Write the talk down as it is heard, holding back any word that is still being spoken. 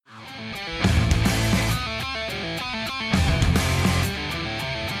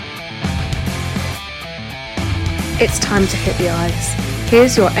It's time to hit the ice.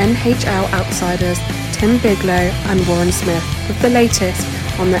 Here's your NHL outsiders, Tim Bigelow and Warren Smith, with the latest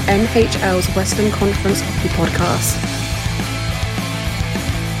on the NHL's Western Conference Hockey Podcast.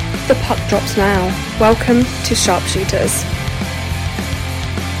 The puck drops now. Welcome to Sharpshooters.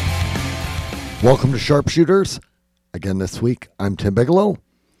 Welcome to Sharpshooters. Again this week, I'm Tim Bigelow,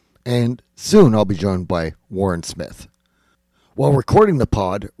 and soon I'll be joined by Warren Smith. While recording the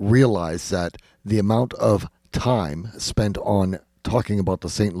pod, realize that the amount of time spent on talking about the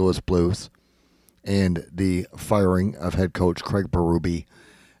St. Louis Blues and the firing of head coach Craig Berube,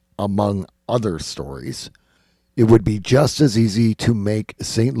 among other stories, it would be just as easy to make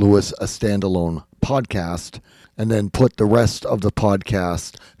St. Louis a standalone podcast and then put the rest of the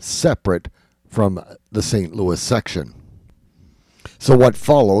podcast separate from the St. Louis section. So what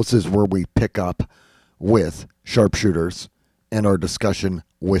follows is where we pick up with Sharpshooters and our discussion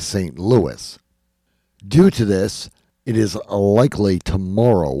with St. Louis. Due to this, it is likely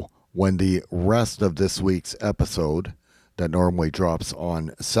tomorrow when the rest of this week's episode that normally drops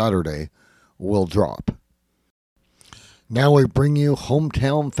on Saturday will drop. Now we bring you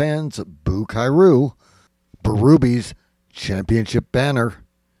hometown fans Boo Kyrou, Berube's championship banner,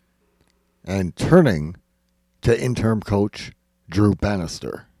 and turning to interim coach Drew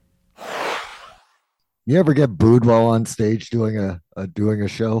Bannister. You ever get booed while on stage doing a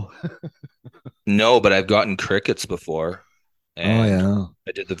show? No, but I've gotten crickets before. And yeah.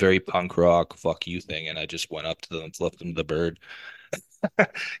 I did the very punk rock fuck you thing, and I just went up to them and flipped them the bird.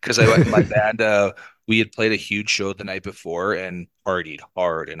 Because my band, we had played a huge show the night before and partied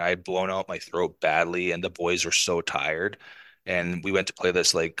hard, and I had blown out my throat badly, and the boys were so tired. And we went to play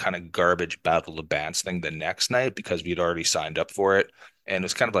this like kind of garbage Battle of the Bands thing the next night because we'd already signed up for it. And it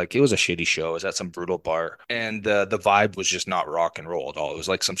was kind of like, it was a shitty show. It was at some brutal bar. And the vibe was just not rock and roll at all. It was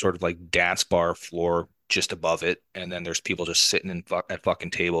like some sort of like dance bar floor just above it. And then there's people just sitting at fucking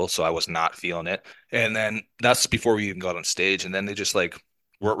tables. So I was not feeling it. And then that's before we even got on stage. And then they just like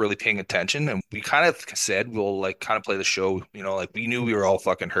weren't really paying attention. And we kind of said, we'll like kind of play the show, you know, like we knew we were all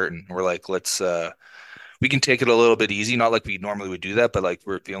fucking hurting. We're like, we can take it a little bit easy, not like we normally would do that, but like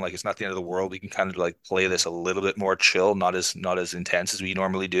we're feeling like it's not the end of the world. We can kind of like play this a little bit more chill, not as intense as we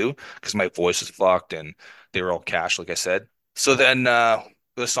normally do, because my voice is fucked and they were all cash, like I said. So then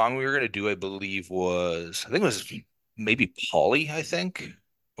the song we were gonna do, I believe, was maybe Polly, I think,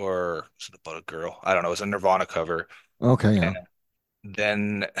 or was it about a girl? I don't know. It was a Nirvana cover. Okay, yeah. And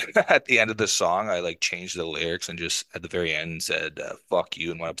then at the end of the song, I like changed the lyrics and just at the very end said fuck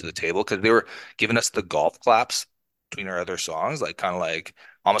you and went up to the table because they were giving us the golf claps between our other songs, like kind of like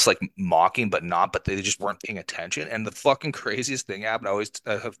almost like mocking but not, but they just weren't paying attention. And the fucking craziest thing happened,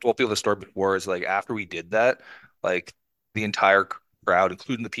 I have told people the story before, is like after we did that, like the entire crowd,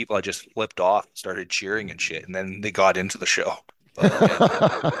 including the people I just flipped off, started cheering and shit, and then they got into the show. But,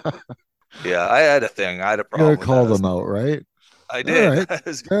 yeah, I had a problem. You gotta call them out, right? I did. Right.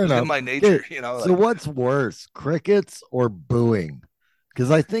 It's Fair enough. in my nature, you know. So what's worse, crickets or booing? Because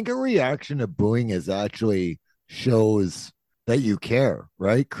I think a reaction to booing is actually shows that you care,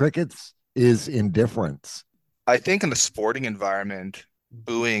 right? Crickets is indifference. I think in the sporting environment,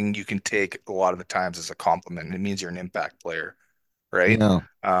 booing you can take a lot of the times as a compliment. It means you're an impact player, right? Yeah.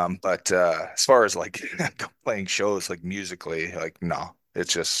 But as far as like playing shows like musically, like no,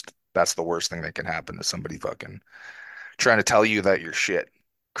 it's just that's the worst thing that can happen to somebody fucking trying to tell you that you're shit.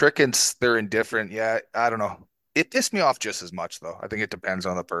 Crickets, they're indifferent. Yeah, I don't know. It pissed me off just as much, though. I think it depends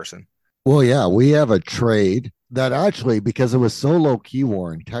on the person. Well, yeah, we have a trade that actually, because it was so low key,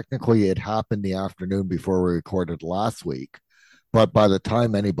 Warren, technically it happened the afternoon before we recorded last week. But by the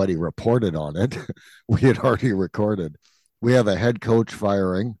time anybody reported on it, we had already recorded. We have a head coach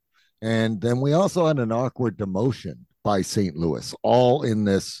firing. And then we also had an awkward demotion by St. Louis, all in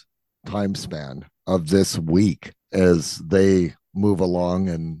this time span of this week, as they move along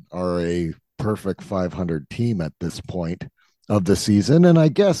and are a perfect 500 team at this point of the season. And I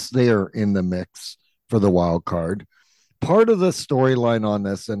guess they are in the mix for the wild card. Part of the storyline on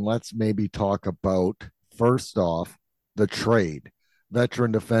this, and let's maybe talk about, first off, the trade.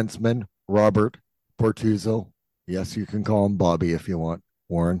 Veteran defenseman Robert Bortuzzo. Yes, you can call him Bobby if you want,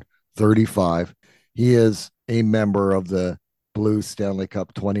 Warren. 35. He is a member of the Blues Stanley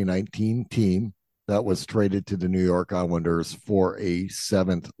Cup 2019 team that was traded to the New York Islanders for a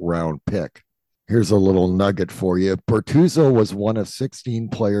 7th round pick. Here's a little nugget for you. Bortuzzo was one of 16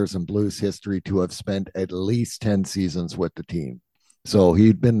 players in Blues history to have spent at least 10 seasons with the team. So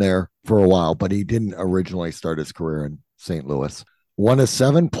he'd been there for a while, but he didn't originally start his career in St. Louis. One of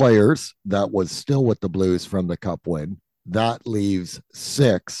 7 players that was still with the Blues from the Cup win. That leaves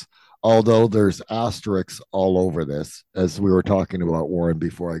 6, although there's asterisks all over this, as we were talking about, Warren,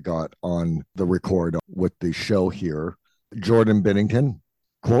 before I got on the record with the show here. Jordan Binnington,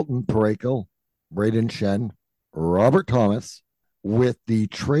 Colton Parayko, Braden Shen, Robert Thomas, with the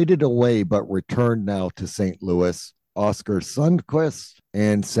traded away but returned now to St. Louis, Oscar Sundqvist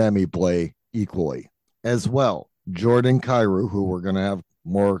and Sammy Blais equally. As well, Jordan Kyrou, who we're going to have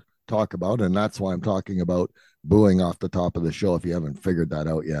more talk about, and that's why I'm talking about booing off the top of the show if you haven't figured that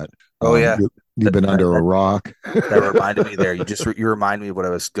out yet. Oh yeah, you've been under a rock. that reminded me there. You remind me of what I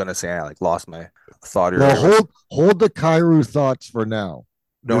was gonna say. I lost my thought Well, earlier. hold the Kyrou thoughts for now.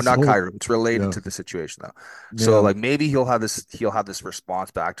 No, not Kyrou. It's related to the situation though. So maybe he'll have this response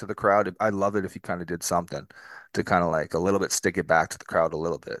back to the crowd. I'd love it if he kind of did something to kind of like a little bit stick it back to the crowd a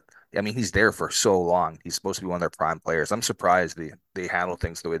little bit. I mean, he's there for so long. He's supposed to be one of their prime players. I'm surprised they handle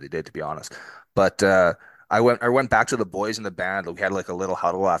things the way they did, to be honest. But I went back to the boys in the band. We had like a little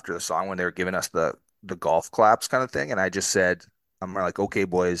huddle after the song when they were giving us the golf claps kind of thing, and I just said, I'm like, okay,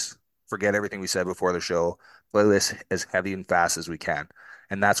 boys, forget everything we said before the show. Play this as heavy and fast as we can.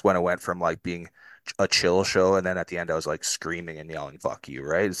 And that's when it went from like being a chill show, and then at the end I was like screaming and yelling "fuck you,"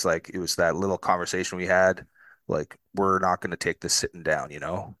 right? It's like it was that little conversation we had, like we're not going to take this sitting down,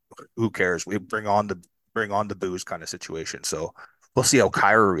 who cares? We bring on the booze kind of situation. So we'll see how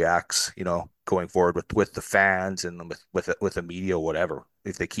Kyra reacts, going forward with the fans and with the media, whatever.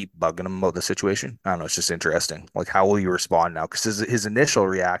 If they keep bugging him about the situation, I don't know. It's just interesting. Like, how will you respond now? Because his initial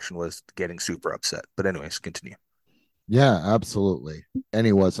reaction was getting super upset. But anyways, continue. Yeah, absolutely. And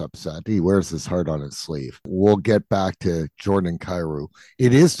he was upset. He wears his heart on his sleeve. We'll get back to Jordan Kyrou.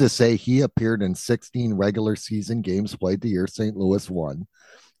 It is to say he appeared in 16 regular season games played the year St. Louis won.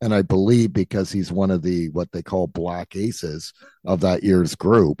 And I believe because he's one of the what they call black aces of that year's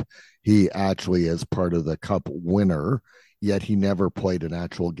group, he actually is part of the cup winner, yet he never played an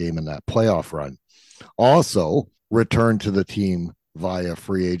actual game in that playoff run. Also, returned to the team via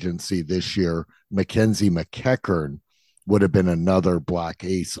free agency this year, Mackenzie McEachern would have been another black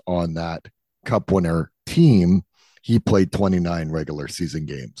ace on that cup winner team. He played 29 regular season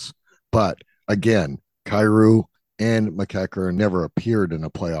games. But again, Kyrou and McEachern never appeared in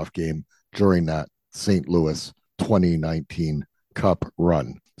a playoff game during that St. Louis 2019 Cup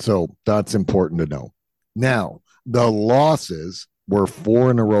run. So that's important to know. Now, the losses were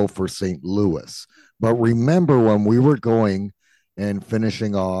 4 in a row for St. Louis. But remember when we were going and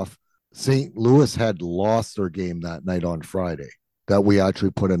finishing off, St. Louis had lost their game that night on Friday that we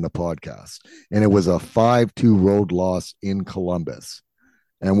actually put in the podcast. And it was a 5-2 road loss in Columbus.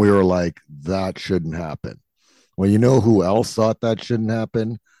 And we were like, that shouldn't happen. Well, you know who else thought that shouldn't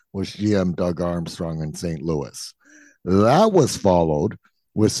happen? Was GM Doug Armstrong in St. Louis. That was followed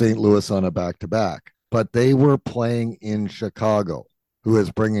with St. Louis on a back-to-back. But they were playing in Chicago, who is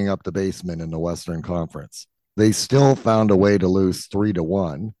bringing up the basement in the Western Conference. They still found a way to lose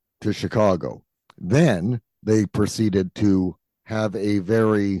 3-1 to Chicago. Then they proceeded to have a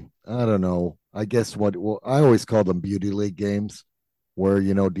very, I don't know, I guess I always call them beauty league games where,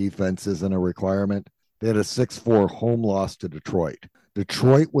 defense isn't a requirement. They had a 6-4 home loss to Detroit.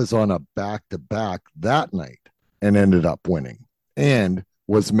 Detroit was on a back-to-back that night and ended up winning and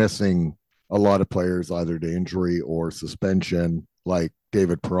was missing a lot of players either to injury or suspension, like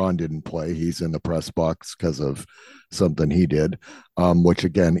David Perron didn't play. He's in the press box because of something he did, which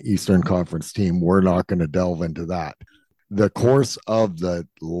again, Eastern Conference team, we're not going to delve into that. The course of the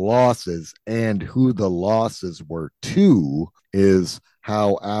losses and who the losses were to is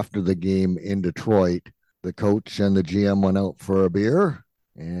how after the game in Detroit, the coach and the GM went out for a beer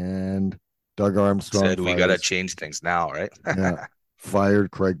and Doug Armstrong said we got to change things now, right? Yeah,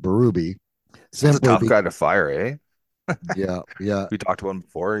 fired Craig Berube. It's a tough guy to fire, eh? Yeah. We talked about him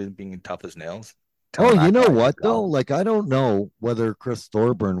before, being tough as nails. Oh, you know what though? Like, I don't know whether Chris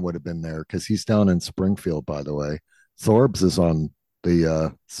Thorburn would have been there because he's down in Springfield, by the way. Thorbs is on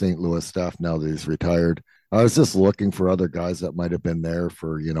the St. Louis staff now that he's retired. I was just looking for other guys that might have been there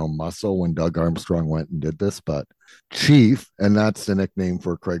for, muscle when Doug Armstrong went and did this, but Chief, and that's the nickname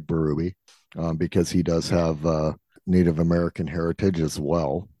for Craig Berube, because he does have Native American heritage as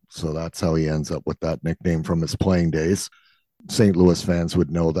well. So that's how he ends up with that nickname from his playing days. St. Louis fans would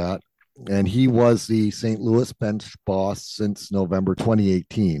know that. And he was the St. Louis bench boss since November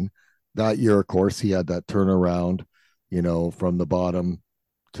 2018. That year, of course, he had that turnaround, from the bottom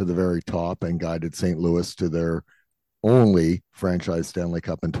to the very top and guided St. Louis to their only franchise Stanley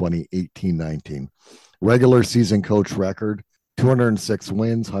Cup in 2018-19. Regular season coach record, 206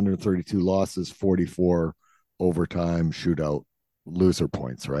 wins, 132 losses, 44 overtime shootout loser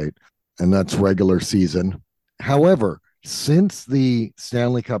points, right? And that's regular season. However, since the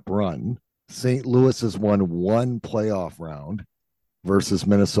Stanley Cup run, St. Louis has won one playoff round versus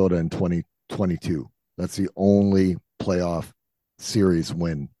Minnesota in 2022. That's the only playoff series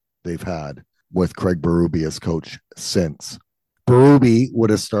win they've had with Craig Berube as coach since. Berube would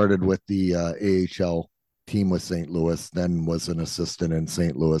have started with the AHL team with St. Louis, then was an assistant in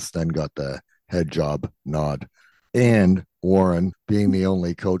St. Louis, then got the head job nod. And Warren, being the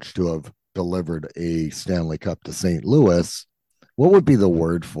only coach to have delivered a Stanley Cup to St. Louis, what would be the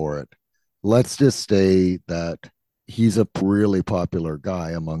word for it? Let's just say that he's a really popular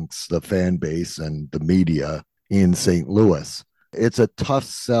guy amongst the fan base and the media in St. Louis. It's a tough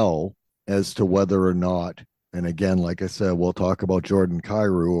sell as to whether or not, and again, like I said, we'll talk about Jordan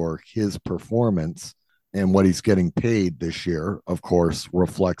Kyrou or his performance, and what he's getting paid this year, of course,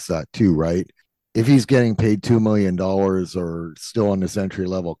 reflects that too, right? If he's getting paid $2 million or still on this entry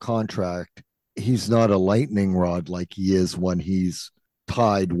level contract, he's not a lightning rod like he is when he's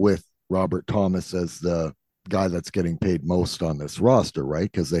tied with Robert Thomas as the guy that's getting paid most on this roster, right?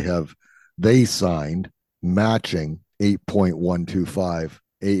 Because they signed matching 8.125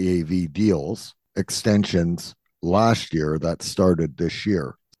 AAV deals, extensions last year that started this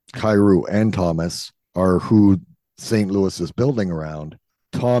year. Kyrou and Thomas are who St. Louis is building around.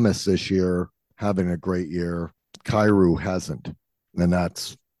 Thomas this year having a great year. Kyrou hasn't. And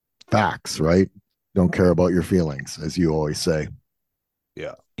that's facts, right? Don't care about your feelings, as you always say.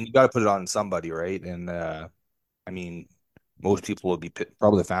 Yeah. And you got to put it on somebody, right? And I mean, most people would be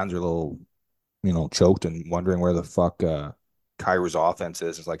probably the fans are a little, choked and wondering where the fuck Kyrou's offense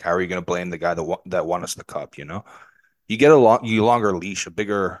is. It's like, how are you going to blame the guy that won us the cup? You get a longer leash, a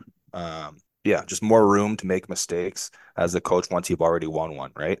bigger, just more room to make mistakes as the coach once you've already won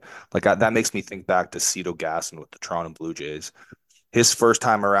one, right? Like that makes me think back to Cito Gaston with the Toronto Blue Jays. His first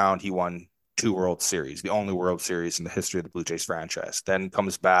time around, he won 2 World Series, the only World Series in the history of the Blue Jays franchise. Then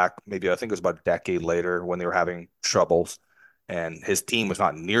comes back, maybe I think it was about a decade later when they were having troubles, and his team was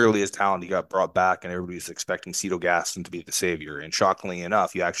not nearly as talented. He got brought back, and everybody was expecting Cito Gaston to be the savior. And shockingly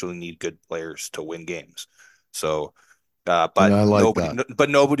enough, you actually need good players to win games. So, And I like that. but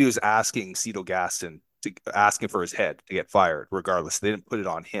nobody was asking Cito Gaston asking for his head to get fired. Regardless, they didn't put it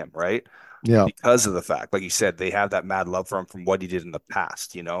on him, right? Yeah. Because of the fact, like you said, they have that mad love for him from what he did in the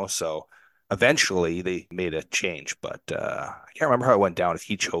past, So eventually they made a change, but I can't remember how it went down, if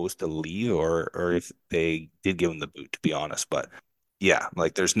he chose to leave or if they did give him the boot, to be honest. But yeah,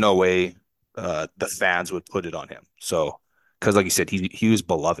 like there's no way the fans would put it on him. So, because like you said, he was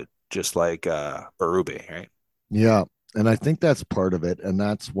beloved, just like Berube, right? Yeah. And I think that's part of it. And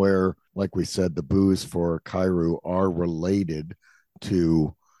that's where, like we said, the boos for Kyrou are related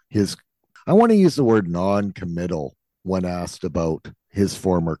to his, I want to use the word non-committal when asked about his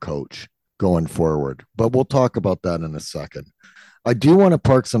former coach going forward, but we'll talk about that in a second. I do want to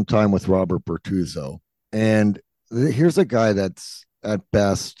park some time with Robert Bertuzzo. And here's a guy that's at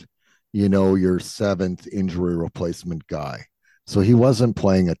best, your 7th injury replacement guy. So he wasn't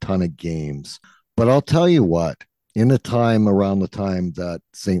playing a ton of games, but I'll tell you what, around the time that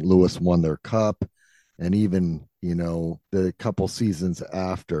St. Louis won their cup, and even, the couple seasons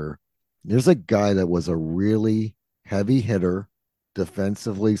after, there's a guy that was a really heavy hitter,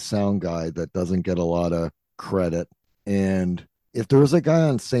 defensively sound guy that doesn't get a lot of credit. And if there was a guy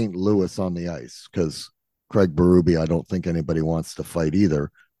on St. Louis on the ice, because Craig Berube, I don't think anybody wants to fight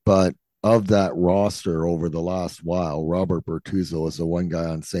either, but of that roster over the last while, Robert Bertuzzo is the one guy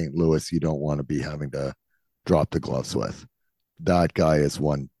on St. Louis you don't want to be having to drop the gloves with. That guy is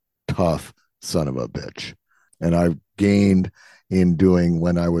one tough son of a bitch. And I've gained in doing,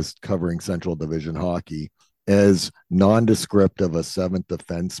 when I was covering Central Division hockey, as nondescript of a 7th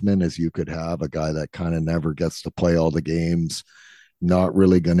defenseman as you could have, a guy that kind of never gets to play all the games, not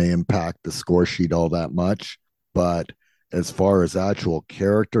really going to impact the score sheet all that much. But as far as actual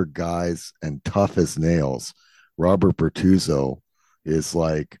character guys and tough as nails, Robert Bertuzzo is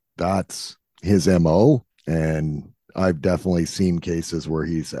like, that's his MO. And I've definitely seen cases where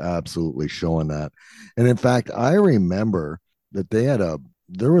he's absolutely showing that. And in fact, I remember that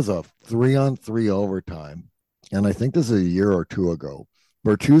there was a 3-on-3 overtime. And I think this is a year or two ago.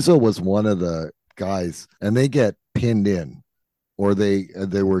 Bertuzzo was one of the guys, and they get pinned in, or they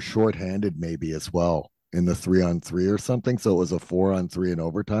were shorthanded maybe as well in the 3-on-3 or something. So it was a 4-on-3 in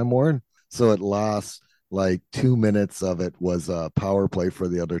overtime, Warren. So it lasts like 2 minutes of it was a power play for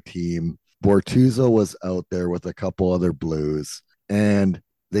the other team. Bertuzzo was out there with a couple other Blues, and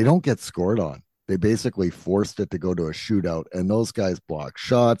they don't get scored on. They basically forced it to go to a shootout, and those guys blocked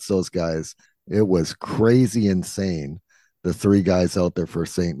shots. It was crazy insane the three guys out there for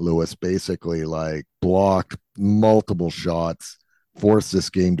St. Louis basically like blocked multiple shots, forced this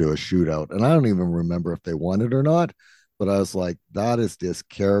game to a shootout. And I don't even remember if they won it or not, but I was like, that is just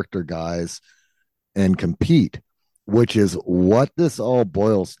character guys and compete, which is what this all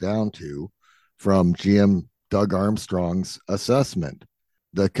boils down to from GM Doug Armstrong's assessment.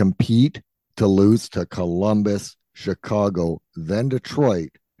 The compete to lose to Columbus, Chicago, then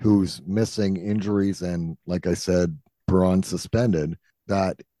Detroit, who's missing injuries and, like I said, Perron suspended,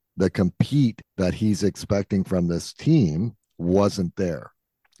 that the compete that he's expecting from this team wasn't there.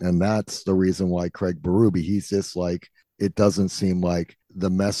 And that's the reason why Craig Berube, he's just like, it doesn't seem like the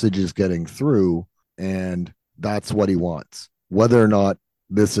message is getting through, and that's what he wants. Whether or not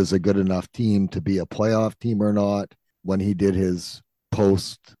this is a good enough team to be a playoff team or not, when he did his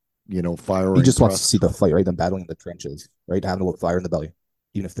post, firing. He just wants to see the fight, right? Them battling in the trenches, right? Having a little fire in the belly,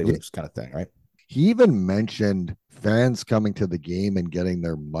 even if they lose, kind of thing, right? He even mentioned fans coming to the game and getting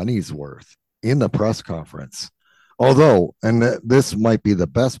their money's worth in the press conference. Although, and this might be the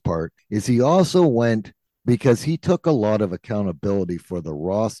best part, is he also went, because he took a lot of accountability for the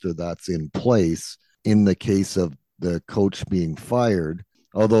roster that's in place in the case of the coach being fired,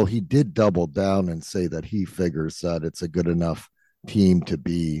 although he did double down and say that he figures that it's a good enough team to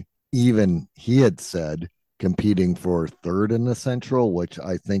be, even he had said, competing for third in the Central, which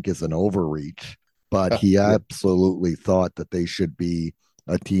I think is an overreach, but he absolutely thought that they should be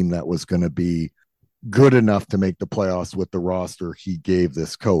a team that was going to be good enough to make the playoffs with the roster he gave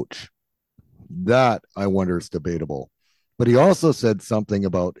this coach. That, I wonder, is debatable. But he also said something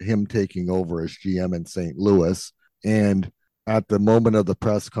about him taking over as GM in St. Louis, and at the moment of the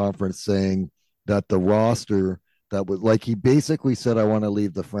press conference saying that the roster that was, like, he basically said, I want to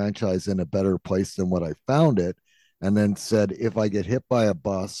leave the franchise in a better place than what I found it, and then said, if I get hit by a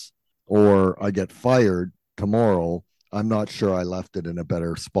bus or I get fired tomorrow, I'm not sure I left it in a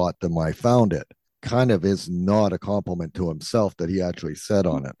better spot than I found it. Kind of is not a compliment to himself that he actually said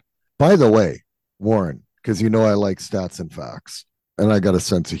on it. By the way, Warren, because I like stats and facts, and I got a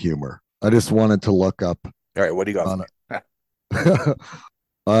sense of humor. I just wanted to look up. All right, what do you got on it?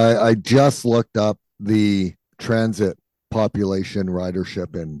 I just looked up the transit population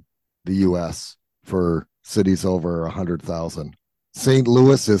ridership in the U.S. for cities over 100,000. St.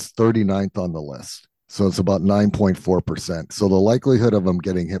 Louis is 39th on the list, so it's about 9.4%. So the likelihood of them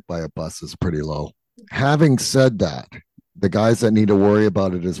getting hit by a bus is pretty low. Having said that, the guys that need to worry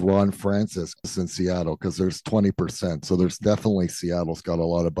about it is Ron Francis in Seattle, because there's 20%. So there's definitely, Seattle's got a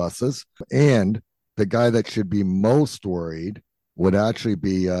lot of buses. And the guy that should be most worried would actually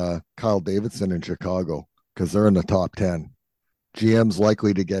be Kyle Davidson in Chicago, because they're in the top 10. GM's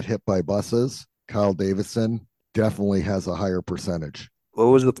likely to get hit by buses. Kyle Davidson definitely has a higher percentage. What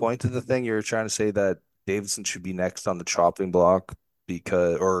was the point of the thing? You were trying to say that Davidson should be next on the chopping block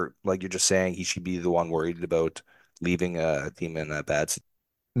because, or like you're just saying he should be the one worried about leaving a team in a bad situation?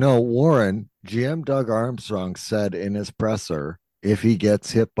 No, Warren, GM Doug Armstrong said in his presser, if he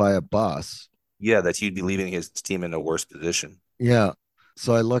gets hit by a bus. Yeah, that he'd be leaving his team in a worse position. Yeah.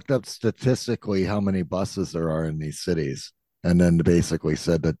 So I looked up statistically how many buses there are in these cities, and then basically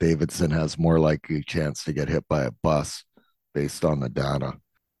said that Davidson has more likely chance to get hit by a bus based on the data.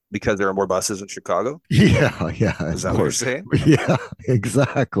 Because there are more buses in Chicago? Yeah. Is that what you're saying? Yeah,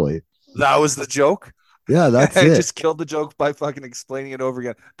 exactly. That was the joke? Yeah, that's I it. just killed the joke by fucking explaining it over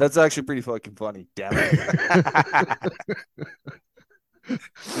again. That's actually pretty fucking funny. Damn it.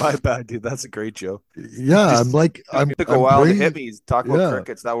 My bad, dude. That's a great joke. Yeah, it took a while to hit me. Talk about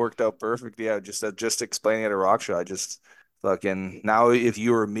crickets. That worked out perfect. Yeah, just explaining it at Rock Show. I just fucking, now if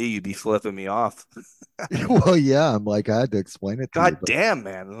you were me, you'd be flipping me off. Well, yeah, I'm like, I had to explain it to you. God damn,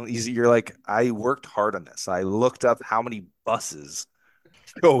 man. You're like, I worked hard on this. I looked up how many buses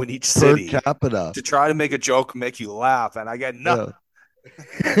go in each city per capita to try to make a joke, make you laugh, and I get nothing.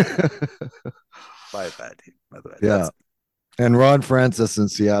 Yeah. My bad, dude. My bad. Yeah. And Ron Francis in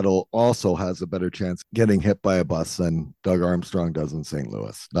Seattle also has a better chance getting hit by a bus than Doug Armstrong does in St.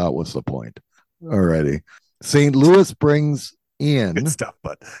 Louis. That was the point. Alrighty. St. Louis brings in good stuff,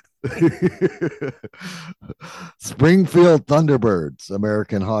 bud. Springfield Thunderbirds,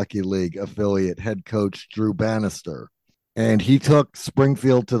 American Hockey League affiliate head coach Drew Bannister. And he took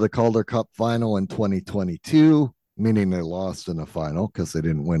Springfield to the Calder Cup final in 2022, meaning they lost in the final because they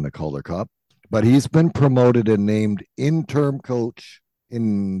didn't win the Calder Cup. But he's been promoted and named interim coach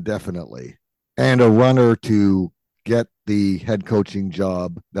indefinitely, and a runner to get the head coaching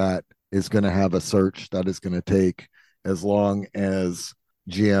job that is going to have a search that is going to take as long as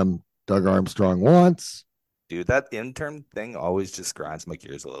GM Doug Armstrong wants. Dude, that intern thing always just grinds my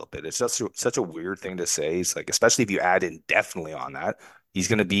gears a little bit. It's just such a weird thing to say. It's like, especially if you add indefinitely on that, he's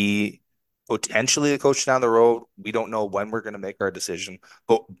going to be potentially a coach down the road. We don't know when we're going to make our decision,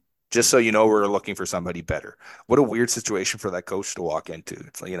 but just so you know, we're looking for somebody better. What a weird situation for that coach to walk into.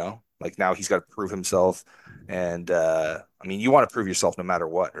 It's like, like now he's got to prove himself. And I mean, you want to prove yourself no matter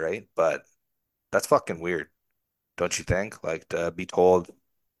what, right? But that's fucking weird, don't you think? Like to be told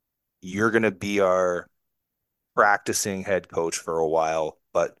you're going to be our practicing head coach for a while,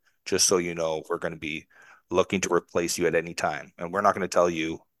 but just so you know, we're going to be looking to replace you at any time. And we're not going to tell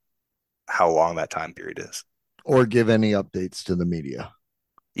you how long that time period is. Or give any updates to the media.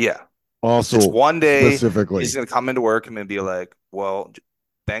 Yeah. Also, just one day specifically, he's going to come into work and be like, well,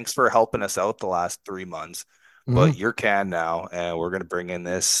 thanks for helping us out the last 3 months, but you're canned now, and we're going to bring in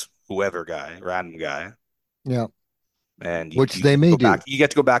this whoever guy, random guy. Yeah. And which they may do. You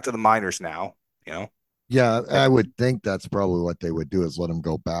get to go back to the minors now, Yeah, I would think that's probably what they would do, is let him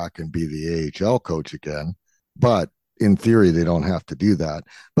go back and be the AHL coach again. But in theory, they don't have to do that.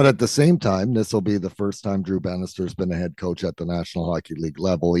 But at the same time, this will be the first time Drew Bannister's been a head coach at the National Hockey League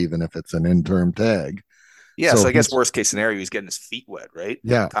level, even if it's an interim tag. Yeah, so I guess worst case scenario, he's getting his feet wet, right?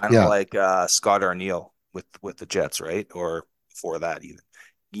 Yeah, kind of like Scott Arniel with the Jets, right? Or before that,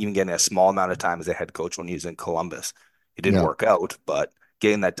 even getting a small amount of time as a head coach when he was in Columbus. It didn't work out, but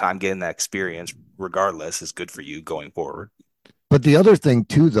getting that time, getting that experience, regardless, is good for you going forward. But the other thing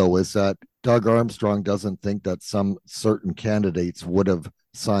too, though, is that Doug Armstrong doesn't think that some certain candidates would have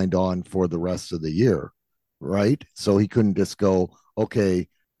signed on for the rest of the year, right? So he couldn't just go, okay,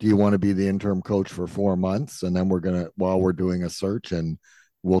 do you want to be the interim coach for 4 months? And then while we're doing a search, and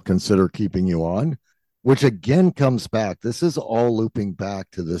we'll consider keeping you on, which again comes back. This is all looping back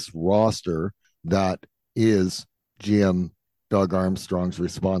to this roster that is GM Doug Armstrong's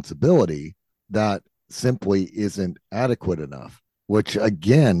responsibility, that simply isn't adequate enough. Which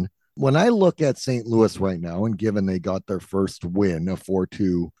again, when I look at St. Louis right now, and given they got their first win, a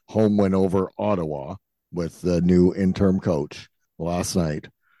 4-2 home win over Ottawa with the new interim coach last night.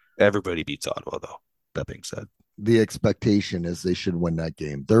 Everybody beats Ottawa, though. That being said, the expectation is they should win that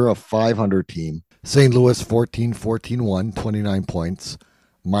game. They're a 500 team. St. Louis 14-14-1, 29 points,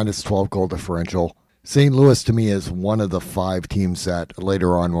 minus 12 goal differential. St. Louis to me is one of the 5 teams that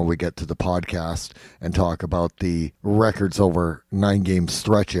later on, when we get to the podcast and talk about the records over 9-game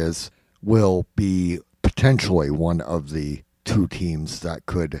stretches, will be potentially one of the 2 teams that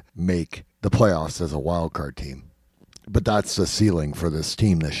could make the playoffs as a wild card team. But that's the ceiling for this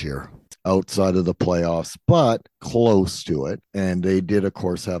team this year. Outside of the playoffs, but close to it. And they did, of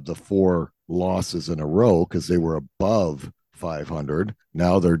course, have the 4 losses in a row because they were above 500.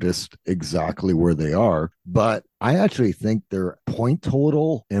 Now they're just exactly where they are. But I actually think their point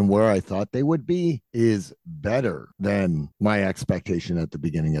total and where I thought they would be is better than my expectation at the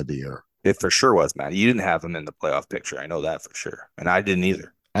beginning of the year. It for sure was, man. You didn't have them in the playoff picture. I know that for sure. And I didn't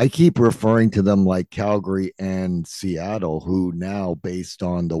either. I keep referring to them like Calgary and Seattle, who now, based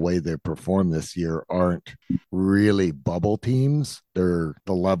on the way they performed this year, aren't really bubble teams. They're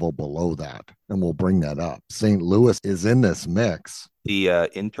the level below that, and we'll bring that up. St. Louis is in this mix. The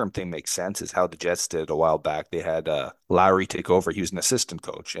interim thing makes sense, is how the Jets did a while back. They had Lowry take over. He was an assistant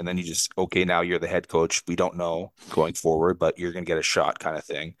coach. And then you just, okay, now you're the head coach. We don't know going forward, but you're going to get a shot kind of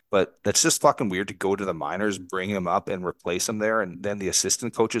thing. But that's just fucking weird to go to the minors, bring him up and replace him there. And then the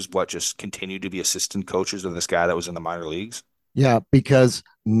assistant coaches, just continue to be assistant coaches of this guy that was in the minor leagues? Yeah, because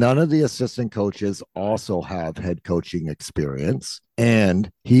none of the assistant coaches also have head coaching experience.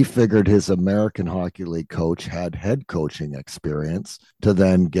 And he figured his American Hockey League coach had head coaching experience to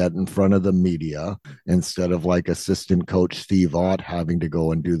then get in front of the media, instead of like assistant coach Steve Ott having to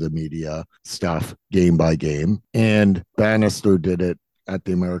go and do the media stuff game by game. And Bannister did it at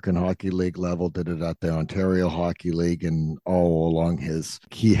the American Hockey League level, did it at the Ontario Hockey League, and all along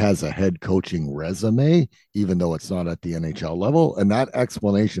he has a head coaching resume, even though it's not at the NHL level. And that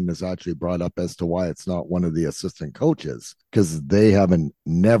explanation is actually brought up as to why it's not one of the assistant coaches, because they haven't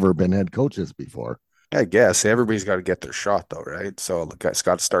never been head coaches before. I guess everybody's got to get their shot though, right? So look, it's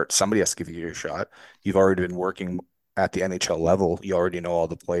got to start. Somebody has to give you your shot. You've already been working at the NHL level. You already know all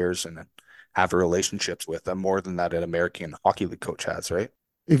the players and have relationships with them more than that an American Hockey League coach has, right?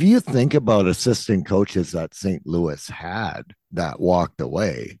 If you think about assistant coaches that St. Louis had that walked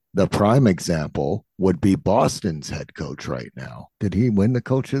away, the prime example would be Boston's head coach right now. Did he win the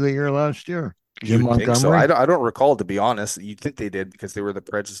coach of the year last year? Jim Montgomery? So I don't recall, to be honest. You'd think they did, because they were the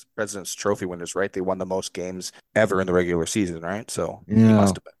President's Trophy winners, right? They won the most games ever in the regular season, right? So yeah, he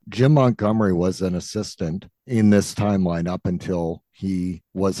must have been. Jim Montgomery was an assistant in this timeline up until he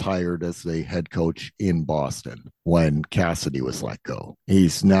was hired as the head coach in Boston when Cassidy was let go.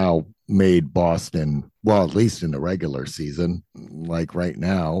 He's now made Boston, well, at least in the regular season, like right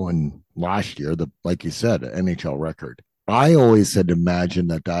now and last year, like you said, NHL record. I always had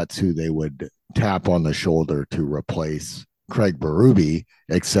imagined that that's who they would tap on the shoulder to replace Craig Berube,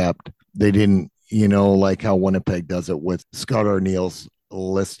 except they didn't, like how Winnipeg does it with Scott Arniel's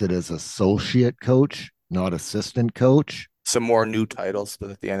listed as associate coach, not assistant coach. Some more new titles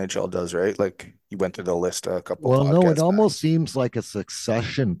that the NHL does, right? Like you went through the list a couple. Well, no, it almost seems like a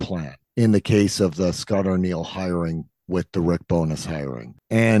succession plan in the case of the Scott Arniel hiring with the Rick Bowness hiring.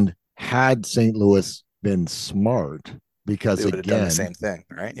 And had St. Louis been smart, because they would have again, done the same thing,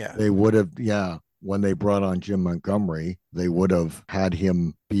 right? Yeah, they would have. Yeah, when they brought on Jim Montgomery, they would have had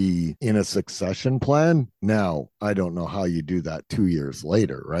him be in a succession plan. Now, I don't know how you do that 2 years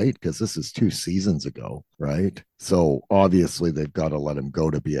later, right? Because this is 2 seasons ago, right? So obviously they've got to let him go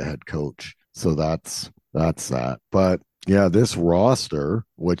to be a head coach. So that's that. But yeah, this roster,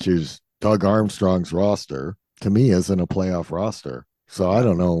 which is Doug Armstrong's roster, to me isn't a playoff roster. So I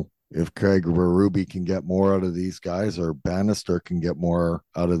don't know if Craig Berube can get more out of these guys or Bannister can get more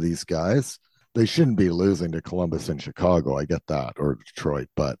out of these guys. They shouldn't be losing to Columbus and Chicago. I get that, or Detroit,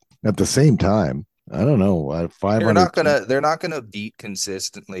 but at the same time, I don't know. 500. They're not gonna beat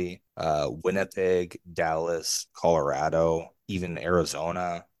consistently. Winnipeg, Dallas, Colorado, even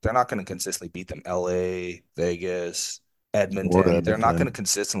Arizona. They're not gonna consistently beat them. L.A., Vegas, Edmonton. They're not gonna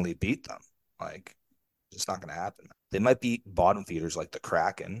consistently beat them. Like, it's not gonna happen. They might beat bottom feeders like the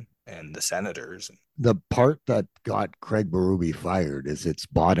Kraken and the Senators. The part that got Craig Berube fired is its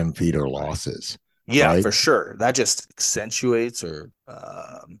bottom feeder losses. Yeah, right? For sure. That just accentuates or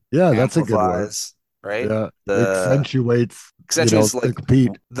that's a good word. Right? Yeah, accentuates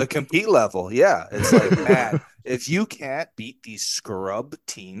the compete level. Yeah, it's like, man, if you can't beat these scrub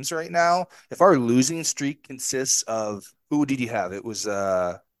teams right now, if our losing streak consists of, who did you have? It was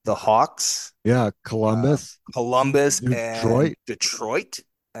the Hawks. Yeah, Columbus, and Detroit.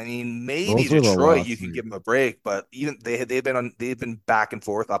 I mean, maybe Detroit, you can give them a break, but even they've been back and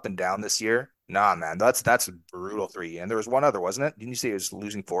forth, up and down this year. Nah, man, that's a brutal 3. And there was one other, wasn't it? Didn't you say it was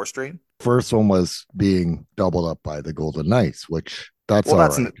losing 4 straight? First one was being doubled up by the Golden Knights, which that's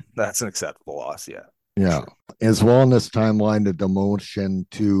an acceptable loss. Yeah. Yeah. Sure. As well, in this timeline, the demotion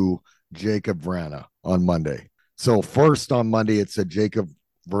to Jacob Vrana on Monday. So first on Monday, it said Jacob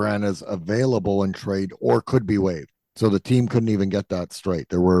Vrana's available in trade or could be waived. So the team couldn't even get that straight.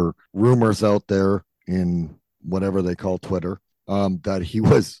 There were rumors out there in whatever they call Twitter that he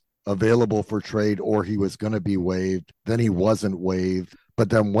was available for trade or he was going to be waived. Then he wasn't waived. But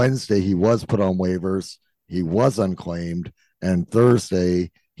then Wednesday, he was put on waivers. He was unclaimed. And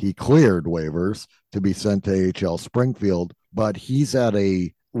Thursday, he cleared waivers to be sent to AHL Springfield. But he's at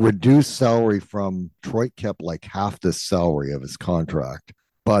a reduced salary from Detroit, kept like half the salary of his contract,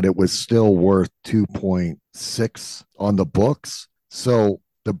 but it was still worth 2.6 on the books. So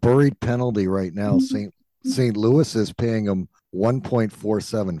the buried penalty right now, St. Louis is paying him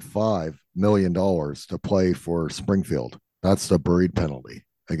 $1.475 million to play for Springfield. That's the buried penalty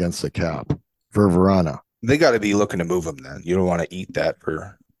against the cap for Vrana. They got to be looking to move him then. You don't want to eat that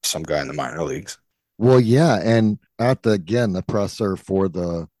for some guy in the minor leagues. Well, yeah. And at the presser for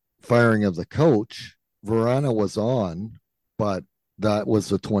the firing of the coach, Vrana was on, but that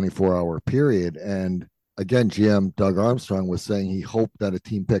was a 24-hour period. And again, GM Doug Armstrong was saying he hoped that a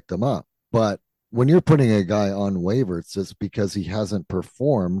team picked him up. But when you're putting a guy on waivers, it's because he hasn't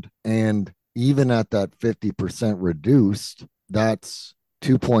performed. And even at that 50% reduced, that's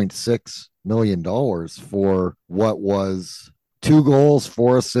 $2.6 million for what was 2 goals,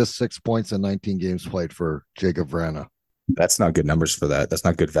 4 assists, 6 points, and 19 games played for Jacob Vrana. That's not good numbers for that. That's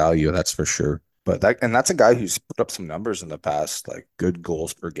not good value. That's for sure. But that's a guy who's put up some numbers in the past, like good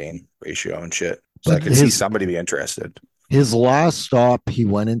goals per game ratio and shit. So I could see somebody be interested. His last stop, he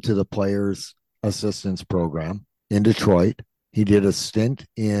went into the players' assistance program in Detroit. He did a stint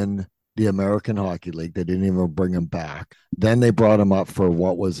in the American Hockey League. They didn't even bring him back. Then they brought him up for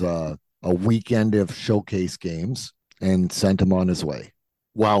what was a weekend of showcase games and sent him on his way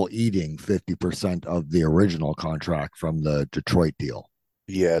while eating 50% of the original contract from the Detroit deal.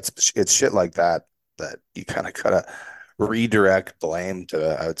 Yeah, it's shit like that you kind of gotta redirect blame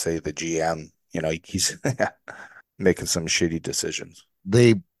to, I would say, the GM. You know, he's making some shitty decisions.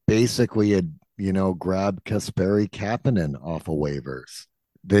 They basically had, grabbed Kasperi Kapanen off of waivers.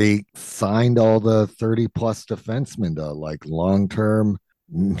 They signed all the 30-plus defensemen to like long-term,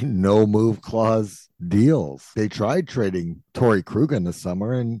 no-move clause deals. They tried trading Torrey Krug in the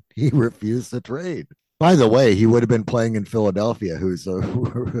summer, and he refused to trade. By the way, he would have been playing in Philadelphia, who's they're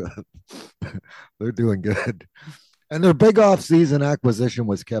doing good. And their big off-season acquisition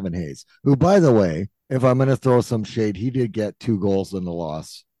was Kevin Hayes, who, by the way, if I'm going to throw some shade, he did get 2 goals in the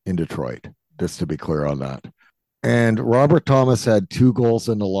loss in Detroit, just to be clear on that. And Robert Thomas had 2 goals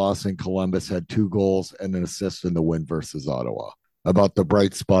in the loss, and Columbus had 2 goals and an assist in the win versus Ottawa. About the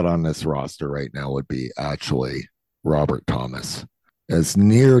bright spot on this roster right now would be actually Robert Thomas, as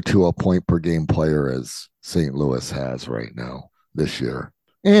near to a point per game player as St. Louis has right now this year.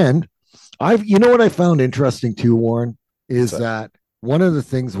 And you know what I found interesting too, Warren, is that one of the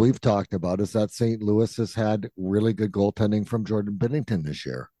things we've talked about is that St. Louis has had really good goaltending from Jordan Binnington this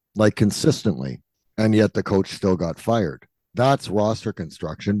year, like consistently, and yet the coach still got fired. That's roster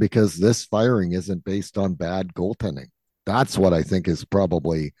construction, because this firing isn't based on bad goaltending. That's what I think is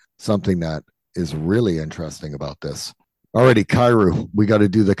probably something that is really interesting about this. Alrighty, Kyrou. We got to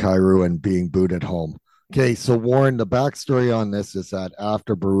do the Kyrou and being booed at home. Okay, so Warren, the backstory on this is that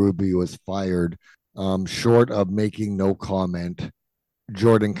after Berube was fired, short of making no comment,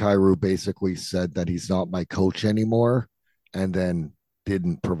 Jordan Kyrou basically said that he's not my coach anymore, and then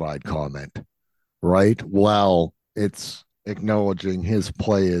didn't provide comment. Right? Well, it's acknowledging his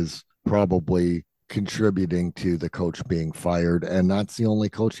play is probably contributing to the coach being fired, and that's the only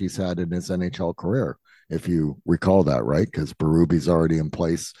coach he's had in his NHL career, if you recall that, right? Because Berube's already in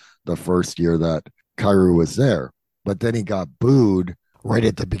place the first year that Kyrou was there, but then he got booed right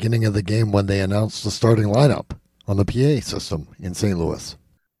at the beginning of the game when they announced the starting lineup on the PA system in St. Louis.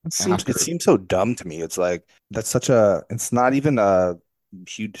 It seems so dumb to me. It's like it's not even a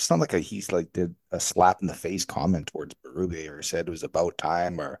huge, it's not like he's like did a slap in the face comment towards Berube or said it was about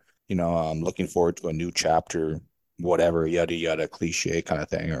time, or I'm looking forward to a new chapter, whatever, yada yada, cliche kind of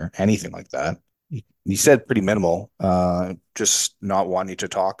thing, or anything like that. He said pretty minimal, just not wanting to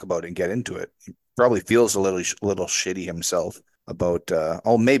talk about it and get into it. He probably feels a little shitty himself about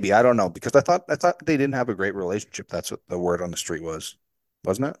maybe, I don't know, because I thought they didn't have a great relationship. That's what the word on the street was,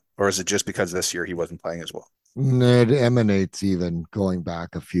 wasn't it? Or is it just because this year he wasn't playing as well? It emanates even going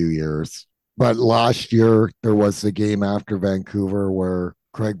back a few years. But last year, there was the game after Vancouver where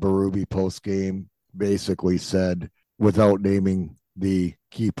Craig Berube post game basically said, without naming the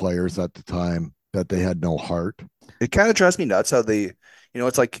key players at the time, that they had no heart. It kind of drives me nuts how they,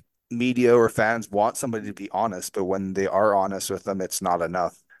 it's like media or fans want somebody to be honest, but when they are honest with them, it's not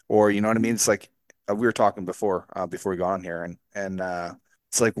enough. Or, you know what I mean? It's like we were talking before we got on here, and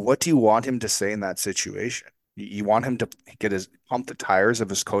it's like, what do you want him to say in that situation? You want him to pump the tires of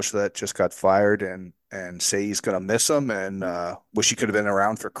his coach that just got fired and say he's gonna miss him and wish he could have been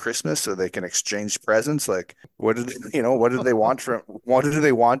around for Christmas so they can exchange presents. Like, what do they want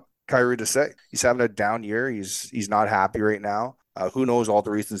Kyrou to say? He's having a down year. He's not happy right now. Who knows all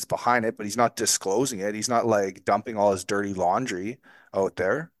the reasons behind it, but he's not disclosing it. He's not like dumping all his dirty laundry out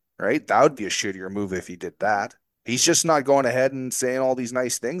there, right? That would be a shittier move if he did that. He's just not going ahead and saying all these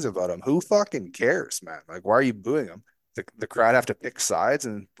nice things about him. Who fucking cares, man? Like, why are you booing him? The crowd have to pick sides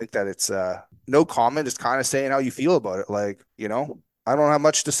and think that it's no comment, just kind of saying how you feel about it. Like, I don't have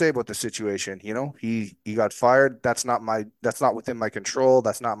much to say about the situation. He got fired. That's not within my control.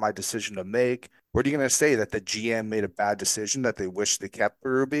 That's not my decision to make. What are you going to say, that the GM made a bad decision, that they wish they kept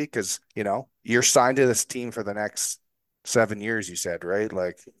Berube? Because, you're signed to this team for the next 7 years, you said, right?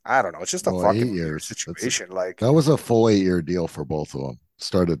 Like, I don't know. It's just a fucking weird situation. Like, that was a full 8-year deal for both of them.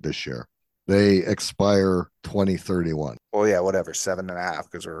 Started this year. They expire 2031. Well, yeah, whatever, 7.5,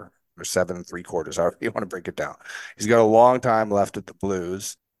 because we're 7.75, however you want to break it down. He's got a long time left at the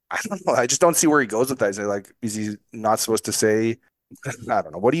Blues. I don't know. I just don't see where he goes with that. Is he not supposed to say? I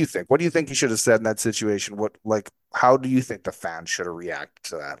don't know. What do you think? What do you think he should have said in that situation? How do you think the fans should have reacted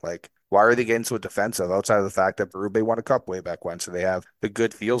to that? Like, why are they getting so defensive outside of the fact that Berube won a cup way back when, so they have the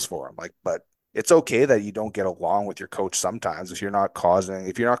good feels for him? Like, but it's okay that you don't get along with your coach sometimes if you're not causing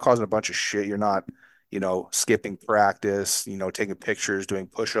a bunch of shit. You're not, skipping practice, taking pictures, doing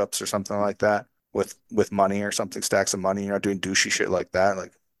push-ups or something like that with money or something, stacks of money. You're not doing douchey shit like that.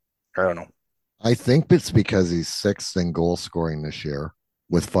 Like, I don't know. I think it's because he's 6th in goal scoring this year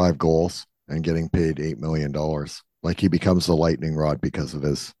with 5 goals and getting paid $8 million. Like, he becomes the lightning rod because of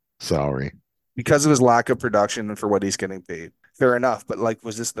his salary. Because of his lack of production and for what he's getting paid. Fair enough. But like,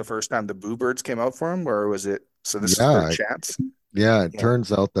 was this the first time the Boo Birds came out for him, or was it, so this is their chance? Yeah, it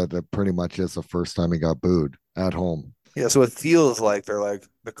turns out that it pretty much is the first time he got booed at home. Yeah, so it feels like they're like,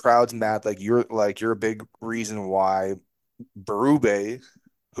 the crowd's mad, like you're a big reason why Berube,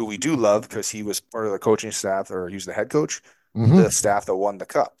 who we do love because he was part of the coaching staff, or he was the head coach, the staff that won the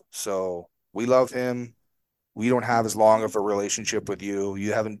cup. So we love him. We don't have as long of a relationship with you.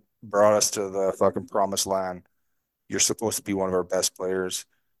 You haven't brought us to the fucking promised land. You're supposed to be one of our best players.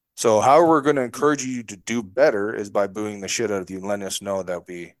 So how we're going to encourage you to do better is by booing the shit out of you and letting us know that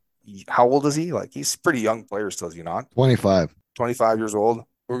we. How old is he? Like he's a pretty young player still, is he not? 25. 25 years old.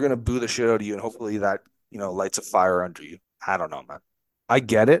 We're going to boo the shit out of you, and hopefully that lights a fire under you. I don't know, man. I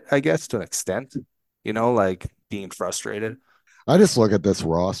get it, I guess, to an extent. Like being frustrated. I just look at this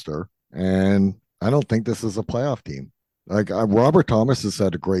roster, and I don't think this is a playoff team. Like Robert Thomas has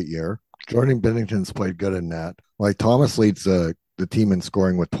had a great year. Jordan Binnington's played good in that. Like Thomas leads the team in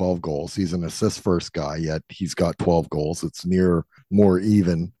scoring with 12 goals. He's an assist first guy, yet he's got 12 goals. It's near more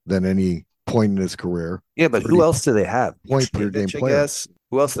even than any point in his career. Yeah, but who else do they have? Point per game player. I guess.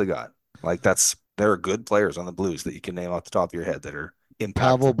 Who else they got? Like there are good players on the Blues that you can name off the top of your head that are impactful.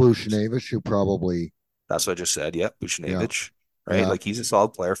 Pavel Buchnevich, who probably. That's what I just said. Yep, Buchnevich. Yeah. Right, yeah. Like he's a solid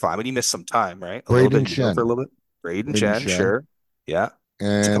player. Fine, but he missed some time, right? Braden Shen for a little bit. Braden Shen, sure. Yeah,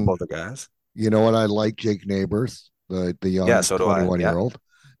 and a couple other guys. You know what? I like Jake Neighbors, the young 21-year-old.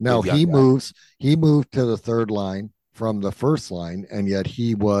 Now he moved to the third line from the first line, and yet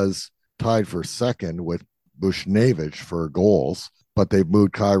he was tied for second with Buchnevich for goals. But they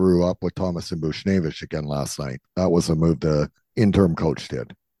moved Kyrou up with Thomas and Buchnevich again last night. That was a move the interim coach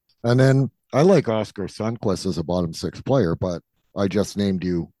did. And then I like Oscar Sundqvist as a bottom six player, but I just named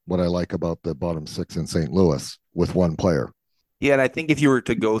you what I like about the bottom six in St. Louis with one player. Yeah, and I think if you were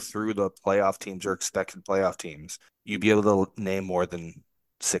to go through the playoff teams or expected playoff teams, you'd be able to name more than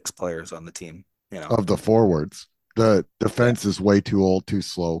 6 players on the team. Of the forwards, the defense is way too old, too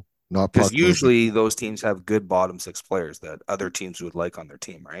slow. Not because usually those teams have good bottom 6 players that other teams would like on their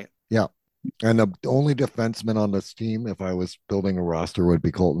team, right? Yeah, and the only defenseman on this team, if I was building a roster, would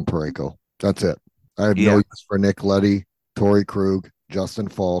be Colton Parayko. That's it. I have no use for Nick Leddy, Torrey Krug, Justin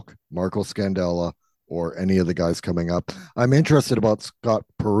Falk, Marco Scandella, or any of the guys coming up. I'm interested about Scott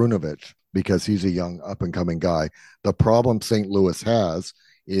Perunovich because he's a young up-and-coming guy. The problem St. Louis has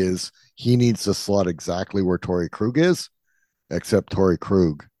is he needs to slot exactly where Torrey Krug is, except Torrey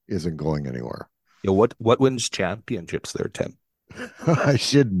Krug isn't going anywhere. Yeah, what wins championships there, Tim? I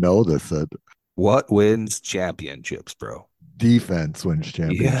should know this. What wins championships, bro? Defense wins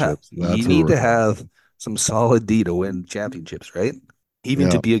championships. Yeah, you need to have some solid D to win championships, right? Even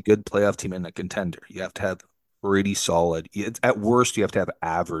to be a good playoff team and a contender, you have to have pretty solid. At worst, you have to have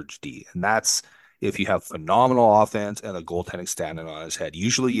average D, and that's if you have phenomenal offense and a goaltending standing on his head.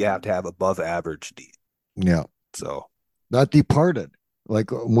 Usually, you have to have above average D. Yeah. So that departed.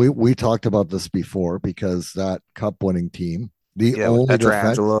 Like we talked about this before because that cup winning team, only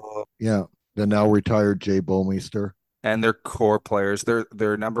defense, the now retired Jay Bomeister. And their core players,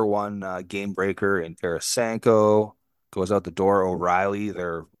 their number one game breaker in Tarasenko goes out the door. O'Reilly,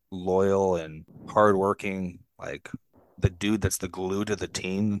 they're loyal and hardworking, like the dude that's the glue to the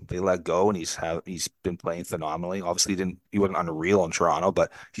team. They let go, and he's been playing phenomenally. Obviously, he wasn't unreal in Toronto,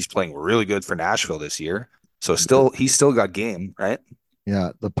 but he's playing really good for Nashville this year. So he's still got game, right?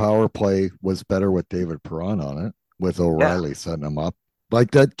 Yeah, the power play was better with David Perron on it, with O'Reilly setting him up. Like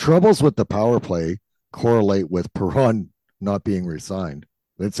the troubles with the power play correlate with Perron not being resigned.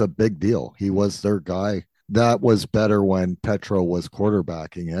 It's a big deal. He was their guy. That was better when Petro was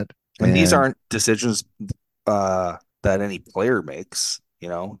quarterbacking it. And these aren't decisions that any player makes. They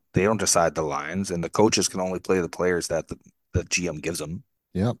don't decide the lines, and the coaches can only play the players that the GM gives them.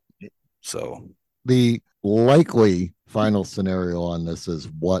 Yep. So the likely final scenario on this is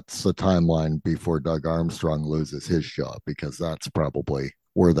what's the timeline before Doug Armstrong loses his job, because that's probably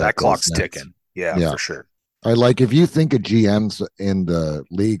where that clock's next. Ticking. Yeah, for sure. I like if you think of GMs in the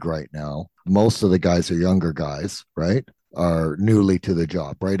league right now, most of the guys are younger guys, right? Are newly to the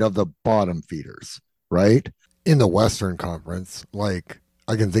job, right? Of the bottom feeders, right? In the Western Conference, like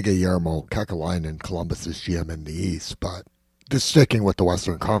I can think of Jarmo Kekalainen, Columbus's GM in the East, but just sticking with the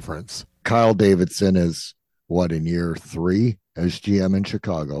Western Conference, Kyle Davidson is in year 3 as GM in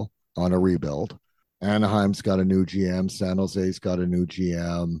Chicago on a rebuild. Anaheim's got a new GM. San Jose's got a new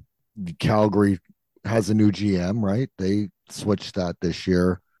GM. Calgary has a new GM, right? They switched that this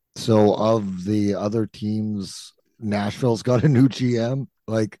year. So of the other teams, Nashville's got a new GM.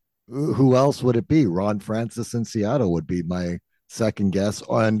 Like, who else would it be? Ron Francis in Seattle would be my second guess.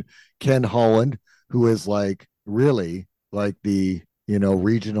 And Ken Holland, who is like really like the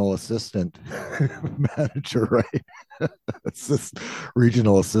regional assistant manager, right?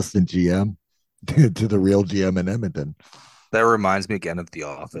 Regional assistant GM to the real GM in Edmonton. That reminds me again of The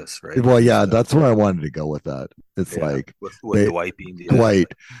Office, right? Well, yeah, that's where I wanted to go with that. It's like with Dwight being Dwight.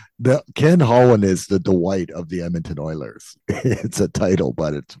 Ken Holland is the Dwight of the Edmonton Oilers. It's a title,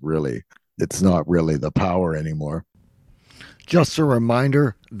 but it's not really the power anymore. Just a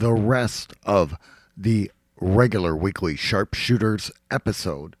reminder, the rest of the regular weekly Sharpshooters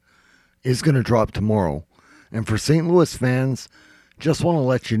episode is going to drop tomorrow. And for St. Louis fans, just want to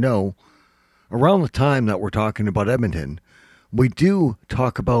let you know, around the time that we're talking about Edmonton, we do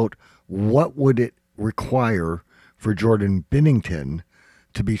talk about what would it require for Jordan Binnington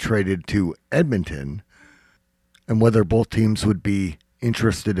to be traded to Edmonton and whether both teams would be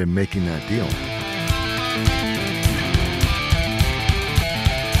interested in making that deal.